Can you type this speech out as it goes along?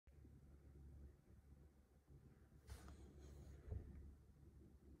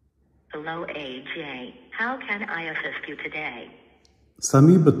Hello AJ, how can I assist you today?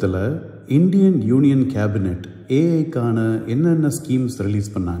 சமீபத்தில் Indian union cabinet ஏஐக்கான என்னென்ன schemes release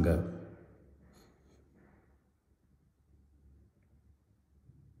பண்ணாங்க?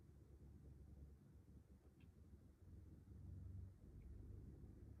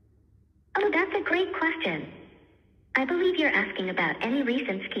 Oh, that's a great question. I believe you're asking about any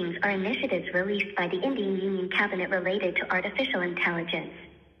recent schemes or initiatives released by the Indian Union Cabinet related to artificial intelligence.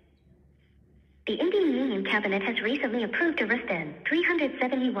 The Indian Union Cabinet has recently approved a Rustan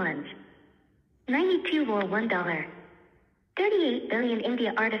 371.92 or $1. 38 billion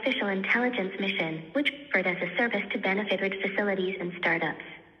India Artificial Intelligence Mission, which offered as a service to benefit rich facilities and startups.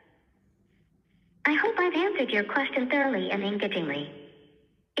 I hope I've answered your question thoroughly and engagingly.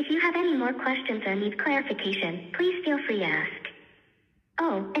 If you have any more questions or need clarification, please feel free to ask.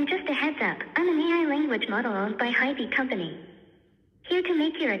 Oh, and just a heads up, I'm an AI language model owned by HaiVE company. Here to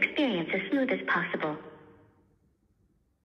make your experience as smooth as possible.